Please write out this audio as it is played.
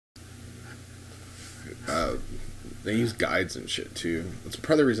They use guides and shit too. That's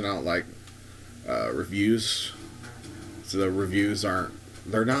part of the reason I don't like reviews. So the reviews aren't.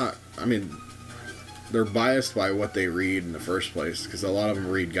 They're not. I mean, they're biased by what they read in the first place because a lot of them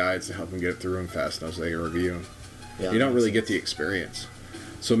read guides to help them get through them fast enough so they can review them. Yeah, you don't really get the experience.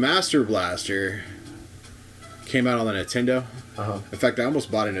 So Master Blaster came out on the Nintendo. In fact, I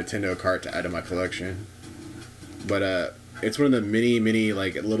almost bought a Nintendo cart to add to my collection. But it's one of the mini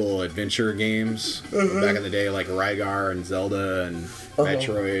like little adventure games back in the day, like Rygar and Zelda and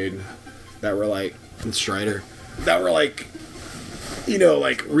Metroid, that were like, and Strider, that were like, you know,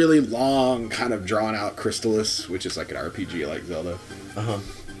 like really long, kind of drawn out Crystalis, which is like an RPG like Zelda.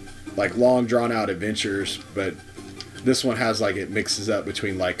 Like long drawn out adventures, but this one has like, it mixes up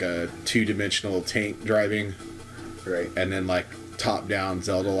between like a 2-dimensional tank driving, right, and then like top down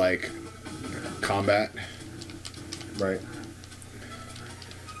Zelda like combat. Right.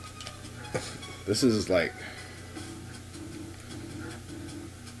 This is like,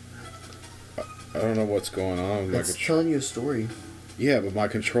 I don't know what's going on. It's telling you a story. Yeah, but my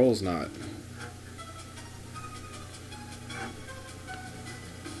control's not.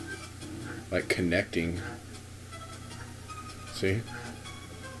 Like connecting. See?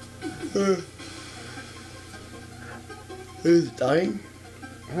 Is it dying?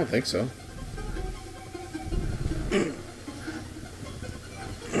 I don't think so.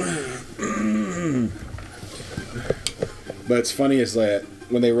 But it's funny is that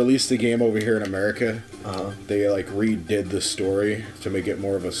when they released the game over here in America, they like redid the story to make it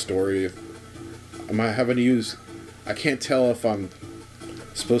more of a story. Am I having to use? I can't tell if I'm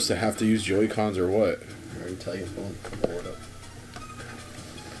supposed to have to use Joy-Cons or what. I can tell you. Pull it up.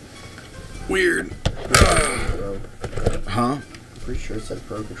 Weird. Huh? I'm pretty sure it said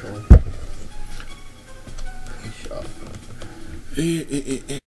Pro Controller. Shut up.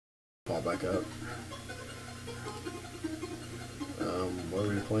 Fall back up. What are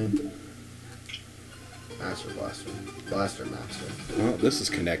we playing? Master Blaster. Blaster Master. Well, this is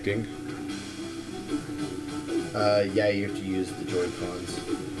connecting. Yeah, you have to use the Joy-Cons.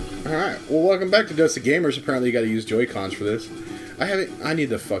 Alright, well welcome back to Dust of Gamers. Apparently you gotta use Joy-Cons for this. I need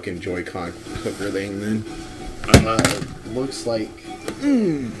the fucking Joy-Con hooker thing then. It looks like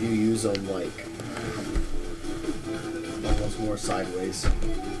you use them like almost more sideways.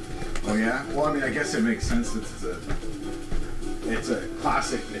 Oh yeah? Well, I mean, I guess it makes sense that it's a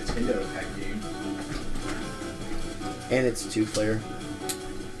classic Nintendo type game. And it's 2-player.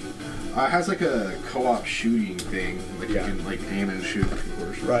 It has like a co-op shooting thing, like you can like aim and shoot, of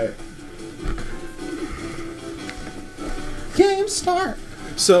course. Right. Game start.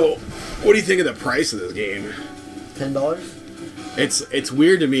 So, what do you think of the price of this game? $10. It's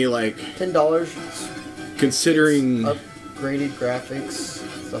weird to me, like $10. Considering upgraded graphics,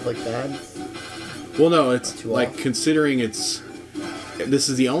 stuff like that. Well, no, it's like off. Considering this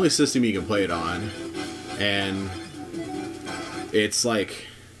is the only system you can play it on, and it's like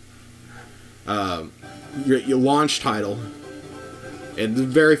your launch title, and there's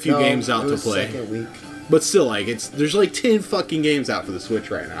very few games out to play. Second week. But still, like there's like 10 fucking games out for the Switch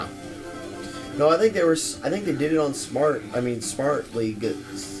right now. No, I think they did it on Smart. I mean, Smartly.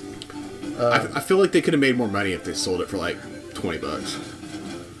 I feel like they could have made more money if they sold it for like $20.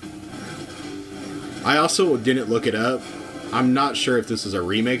 I also didn't look it up. I'm not sure if this is a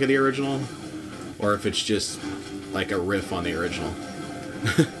remake of the original, or if it's just like a riff on the original.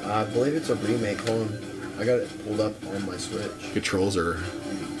 I believe it's a remake. Hold on, I got it pulled up on my Switch. Controls are.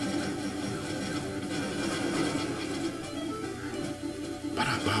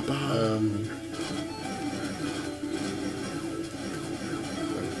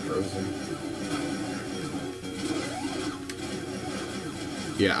 Frozen.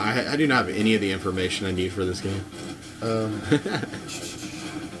 Yeah, I do not have any of the information I need for this game. There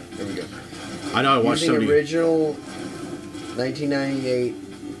we go. I know I watched Using somebody. Original 1998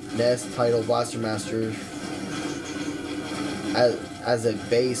 NES title Blaster Master as a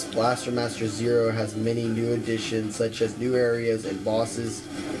base, Blaster Master Zero has many new additions such as new areas and bosses,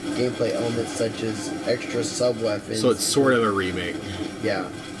 gameplay elements such as extra sub-weapons. So it's sort of a remake. Yeah.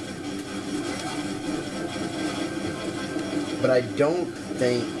 But I don't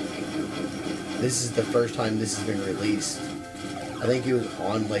think this is the first time this has been released. I think it was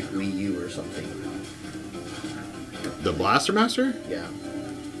on like Wii U or something. The Blaster Master? Yeah.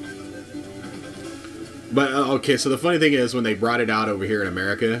 But okay, so the funny thing is when they brought it out over here in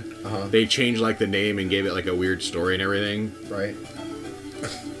America, they changed like the name and gave it like a weird story and everything. Right.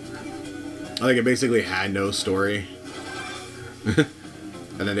 I think it basically had no story.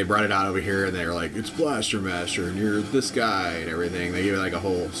 And then they brought it out over here and they were like, it's Blaster Master and you're this guy and everything. They gave it like a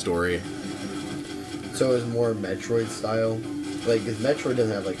whole story. So So it's more Metroid style, like, because Metroid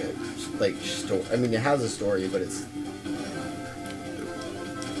doesn't have like a story. I mean, it has a story, but it's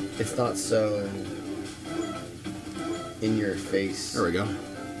not so in your face. There we go.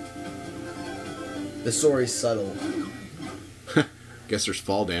 The story's subtle. Guess there's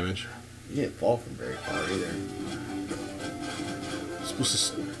fall damage. You didn't fall from very far either.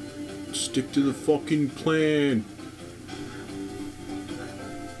 Supposed to stick to the fucking plan.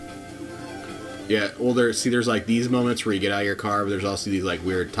 Yeah, well, there's like these moments where you get out of your car, but there's also these like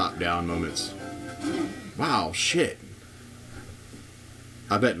weird top-down moments. Wow, shit.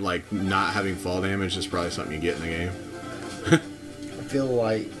 I bet like not having fall damage is probably something you get in the game. I feel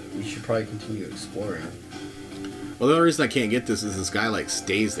like you should probably continue exploring. Well, the only reason I can't get this is this guy like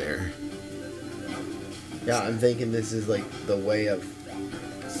stays there. Yeah, I'm thinking this is like the way of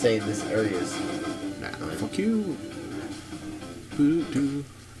saying this area is. Nah, fuck you. Boo-doo.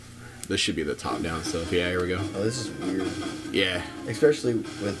 This should be the top-down stuff. Yeah, here we go. Oh, this is weird. Yeah. Especially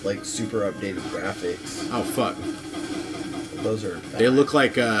with like super updated graphics. Oh fuck. Those are bad. They look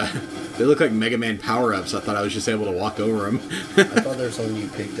like Mega Man power-ups. I thought I was just able to walk over them. I thought there was something you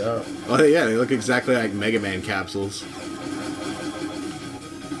picked up. Oh yeah, they look exactly like Mega Man capsules.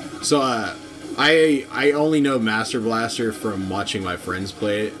 So I only know Master Blaster from watching my friends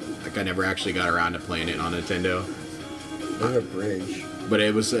play it. Like I never actually got around to playing it on Nintendo. There's a bridge. But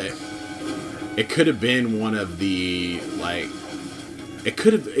it could have been one of the like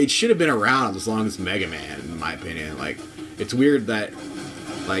it should have been around as long as Mega Man, in my opinion. Like it's weird that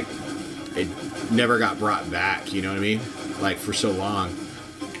like it never got brought back, you know what I mean? Like for so long.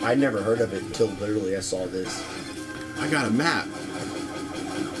 I never heard of it until literally I saw this. I got a map.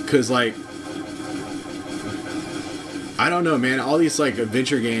 Cause like I don't know, man, all these like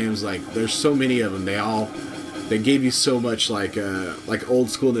adventure games, like there's so many of them. They gave you so much like old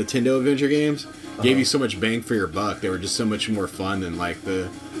school Nintendo adventure games. Gave you so much bang for your buck. They were just so much more fun than like the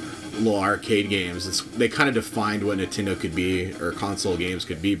little arcade games. They kind of defined what Nintendo could be or console games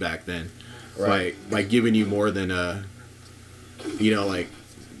could be back then. Right. By giving you more than like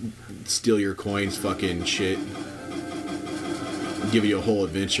steal your coins fucking shit. Give you a whole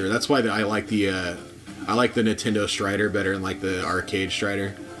adventure. That's why I like the Nintendo Strider better than like the arcade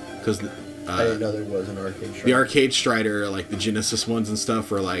Strider, because I didn't know there was an arcade Strider. The arcade Strider, like the Genesis ones and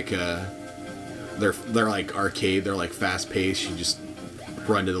stuff, are like they're like arcade. They're like fast paced. You just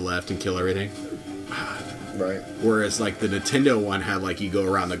run to the left and kill everything. Right. Whereas like the Nintendo one had like you go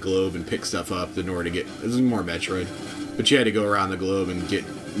around the globe and pick stuff up in order to get. This is more Metroid, but you had to go around the globe and get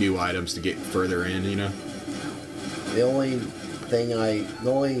new items to get further in. You know. The only thing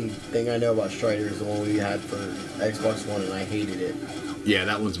I know about Strider is the one we had for Xbox One, and I hated it. Yeah,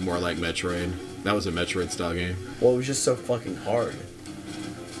 that one's more like Metroid. That was a Metroid style game. Well, it was just so fucking hard.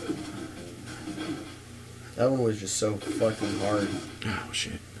 That one was just so fucking hard. Oh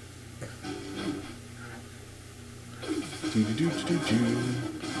shit.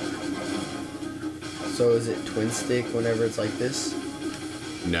 So is it twin stick whenever it's like this?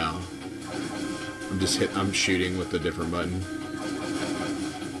 No. I'm shooting with a different button.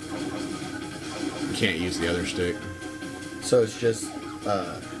 You can't use the other stick. So it's just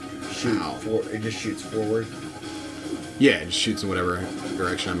it just shoots forward. Yeah, it just shoots in whatever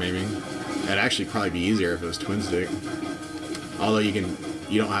direction I'm aiming. It'd actually probably be easier if it was twin stick. Although you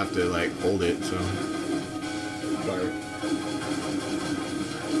don't have to like hold it, so. Right.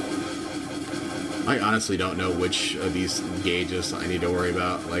 I honestly don't know which of these gauges I need to worry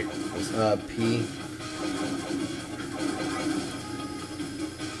about. Like, P.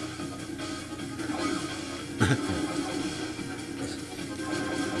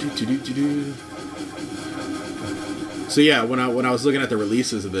 So yeah, when I was looking at the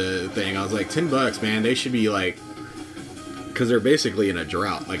releases of the thing, I was like, $10, man. They should be like, because they're basically in a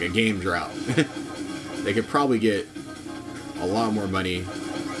drought, like a game drought. They could probably get a lot more money.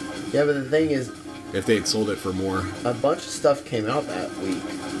 Yeah, but the thing is, if they had sold it for more. A bunch of stuff came out that week.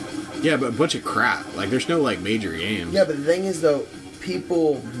 Yeah, but a bunch of crap. Like, there's no like major games. Yeah, but the thing is, though,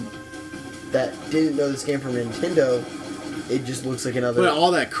 people that didn't know this game from Nintendo, it just looks like another. But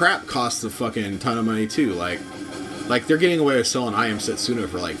all that crap costs a fucking ton of money too. Like they're getting away with selling I Am Setsuna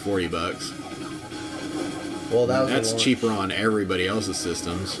for like $40. Well, that's cheaper on everybody else's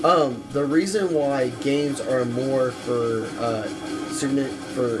systems. The reason why games are more for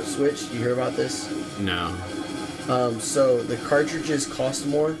Switch, you hear about this? No. So the cartridges cost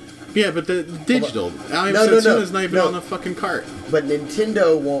more. Yeah, but the digital. I Am No, Setsuna's not even on the fucking cart. But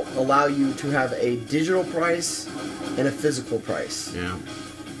Nintendo won't allow you to have a digital price and a physical price. Yeah.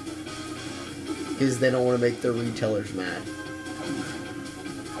 Because they don't want to make their retailers mad.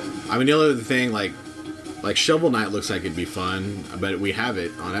 I mean, the other thing, like, Like Shovel Knight looks like it'd be fun, but we have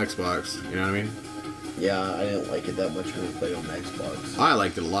it on Xbox. You know what I mean? Yeah, I didn't like it that much when we played on Xbox. I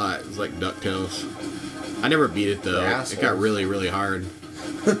liked it a lot. It's like DuckTales. I never beat it though. It got really, really hard.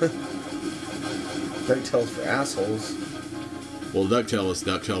 DuckTales for assholes. Well, DuckTale is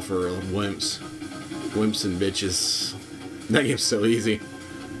DuckTale for wimps. Wimps and bitches. That game's so easy.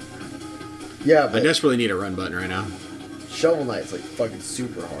 Yeah, but I desperately need a run button right now. Shovel Knight's like fucking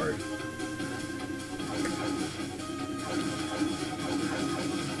super hard.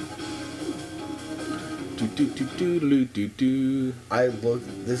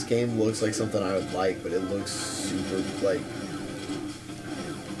 This game looks like something I would like, but it looks super like.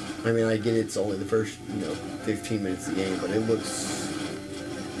 I mean, I get it's only the first 15 minutes of the game, but it looks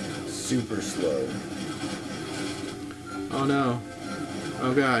super slow. Oh no!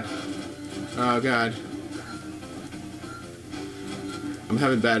 Oh god! Oh god! I'm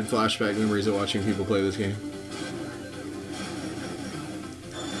having bad flashback memories of watching people play this game.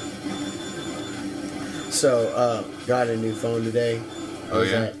 So, got a new phone today. I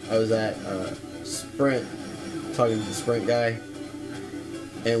was at Sprint, talking to the Sprint guy,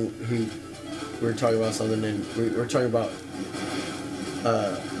 and we were talking about something, and we were talking about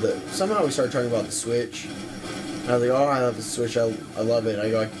somehow we started talking about the Switch. And I was like, oh, I love the Switch. I love it. I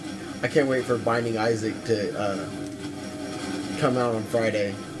go, I can't wait for Binding Isaac to come out on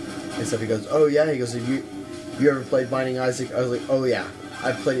Friday and stuff. He goes, oh yeah. He goes, have you ever played Binding Isaac? I was like, oh yeah,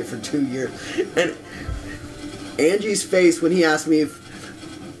 I've played it for 2 years. And Angie's face when he asked me if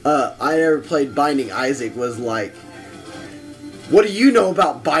I ever played Binding Isaac was like, what do you know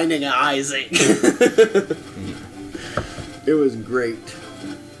about Binding Isaac? It was great.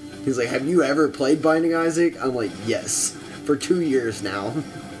 He's like, have you ever played Binding Isaac? I'm like, yes, for 2 years now.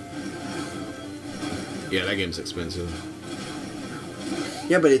 Yeah, that game's expensive.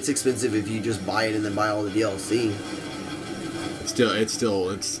 Yeah, but it's expensive if you just buy it and then buy all the DLC. It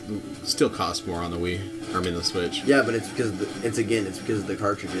still costs more on the Wii. I mean the Switch. Yeah, but it's because it's because of the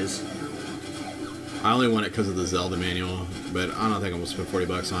cartridges. I only want it because of the Zelda manual, but I don't think I'm gonna spend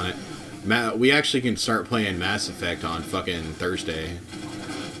 $40 on it. We actually can start playing Mass Effect on fucking Thursday.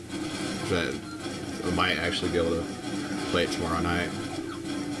 But I might actually be able to play it tomorrow night.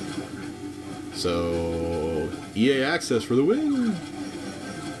 So EA Access for the win.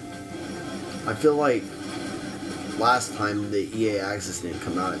 I feel like last time the EA Access didn't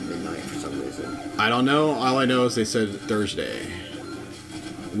come out at midnight for some reason. I don't know. All I know is they said Thursday.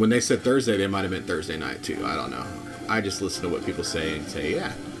 When they said Thursday, they might have meant Thursday night too. I don't know. I just listen to what people say and say,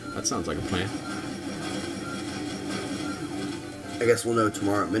 yeah, that sounds like a plan. I guess we'll know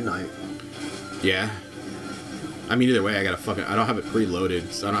tomorrow at midnight. Yeah. I mean, either way, I don't have it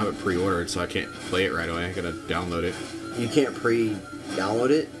preloaded, so I don't have it pre-ordered, so I can't play it right away. I gotta download it. You can't pre-download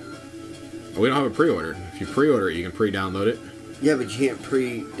it? We don't have it pre-ordered. If you pre-order it, you can pre-download it. Yeah, but you can't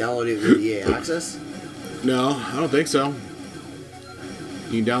pre-download it with EA Access? No, I don't think so.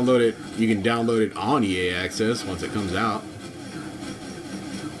 You can download it. You can download it on EA Access once it comes out.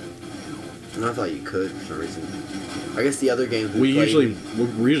 And I thought you could for some reason. I guess the other games we usually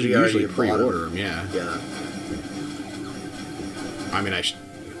pre-order them. Yeah. Yeah. I mean,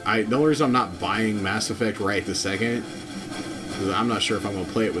 the only reason I'm not buying Mass Effect right this second is I'm not sure if I'm gonna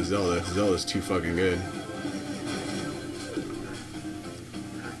play it with Zelda. Because Zelda's too fucking good.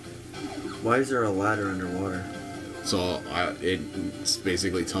 Why is there a ladder underwater? So it's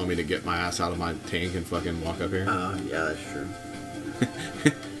basically telling me to get my ass out of my tank and fucking walk up here. Yeah, that's true.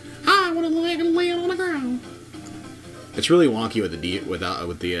 I want to lay on the ground. It's really wonky with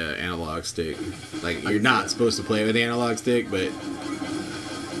the analog stick. Like you're not supposed to play with the analog stick, but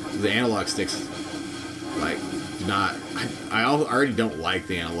the analog sticks like do not. I already don't like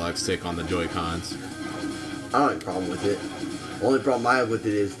the analog stick on the Joy-Cons. I don't have a problem with it. The only problem I have with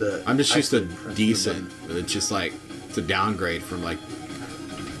it is I'm just used to decent. It's just like it's a downgrade from like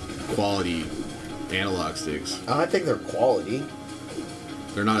quality analog sticks. I think they're quality.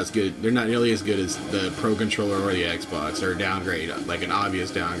 They're not as good. They're not nearly as good as the Pro Controller or the Xbox. They're a downgrade, like an obvious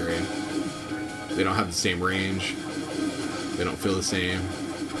downgrade. They don't have the same range. They don't feel the same.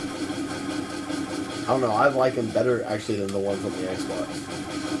 I don't know. I like them better actually than the ones on the Xbox.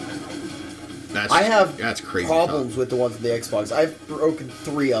 That's crazy. Problems with the ones on the Xbox. I've broken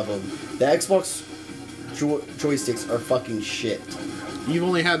 3 of them. The Xbox joysticks are fucking shit. You've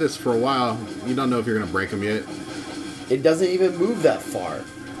only had this for a while. You don't know if you're gonna break them yet. It doesn't even move that far.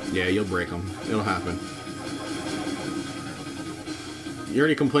 Yeah, you'll break them. It'll happen. You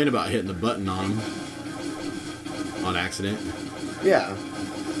already complained about hitting the button on them on accident. Yeah.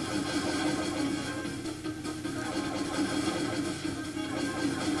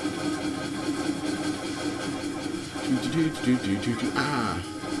 Ah.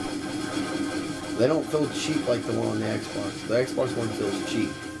 They don't feel cheap like the one on the Xbox. The Xbox One feels cheap.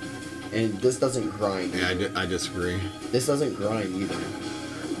 And this doesn't grind. Yeah, I disagree. This doesn't grind either.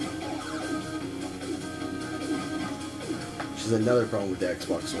 Which is another problem with the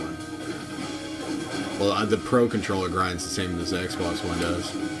Xbox One. Well, the Pro controller grinds the same as the Xbox One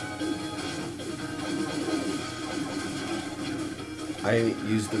does. I haven't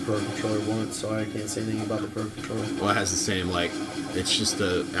used the Pro controller once, so I can't say anything about the Pro controller. Well, it has the same, like, it's just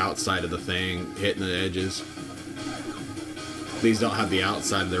the outside of the thing hitting the edges. These don't have the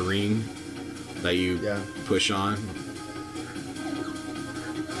outside of the ring that you push on.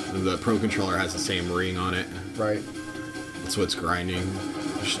 The Pro controller has the same ring on it. Right. That's what's grinding.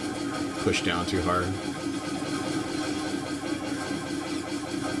 Just push down too hard.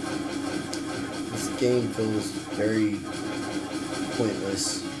 This game feels very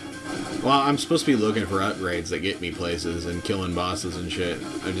pointless. Well, I'm supposed to be looking for upgrades that get me places and killing bosses and shit.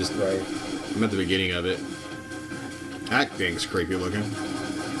 I'm at the beginning of it. That thing's creepy looking.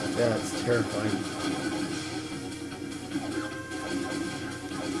 Yeah, it's terrifying.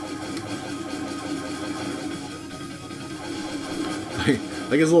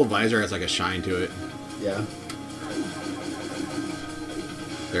 Like his little visor has like a shine to it. Yeah.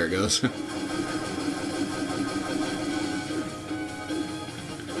 There it goes.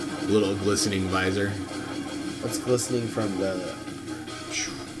 Little glistening visor. What's glistening from the...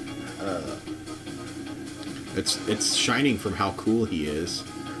 It's shining from how cool he is.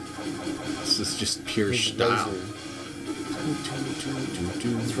 This is just pure style.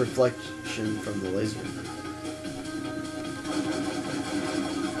 It's reflection from the laser.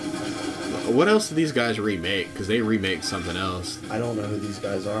 What else do these guys remake? Because they remake something else. I don't know who these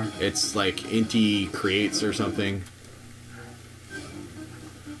guys are. It's like Inti Creates or something.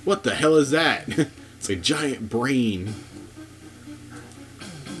 What the hell is that? It's a giant brain.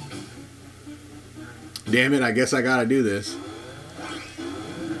 Damn it, I guess I gotta do this.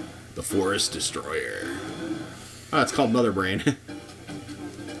 The Forest Destroyer. Oh, it's called Mother Brain.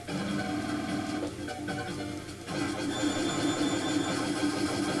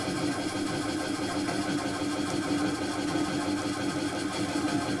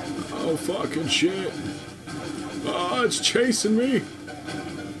 Oh, fucking shit. Oh, it's chasing me.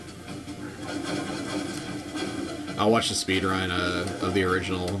 I watched the speedrun of the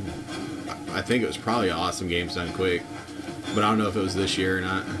original. I think it was probably Awesome Games Done Quick, but I don't know if it was this year or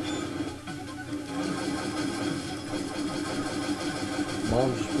not.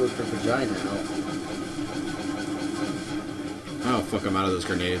 Mom just whipped her vagina out. Oh, fuck, I'm out of those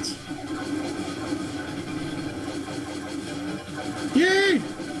grenades. Yay!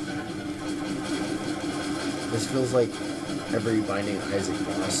 This feels like every Binding Isaac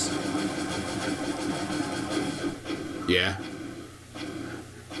boss. Yeah.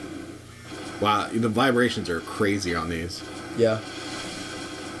 Wow, the vibrations are crazy on these. Yeah.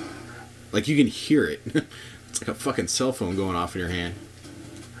 Like, you can hear it. It's like a fucking cell phone going off in your hand.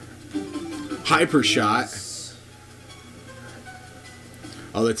 Hyper Shot.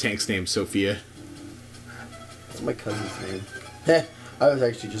 Oh, the tank's name's Sophia. That's my cousin's name. I was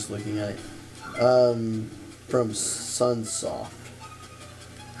actually just looking at it. From Sunsoft.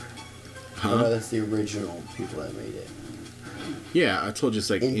 Huh? Oh, no, that's the original people that made it. Yeah, I told you it's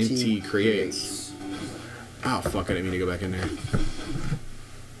like Inti Creates. Oh, fuck, I didn't mean to go back in there.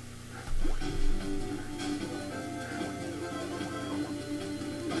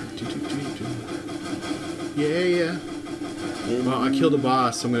 Yeah. Well, I killed a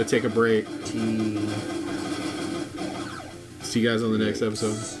boss, so I'm going to take a break. See you guys on the next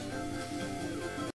episode.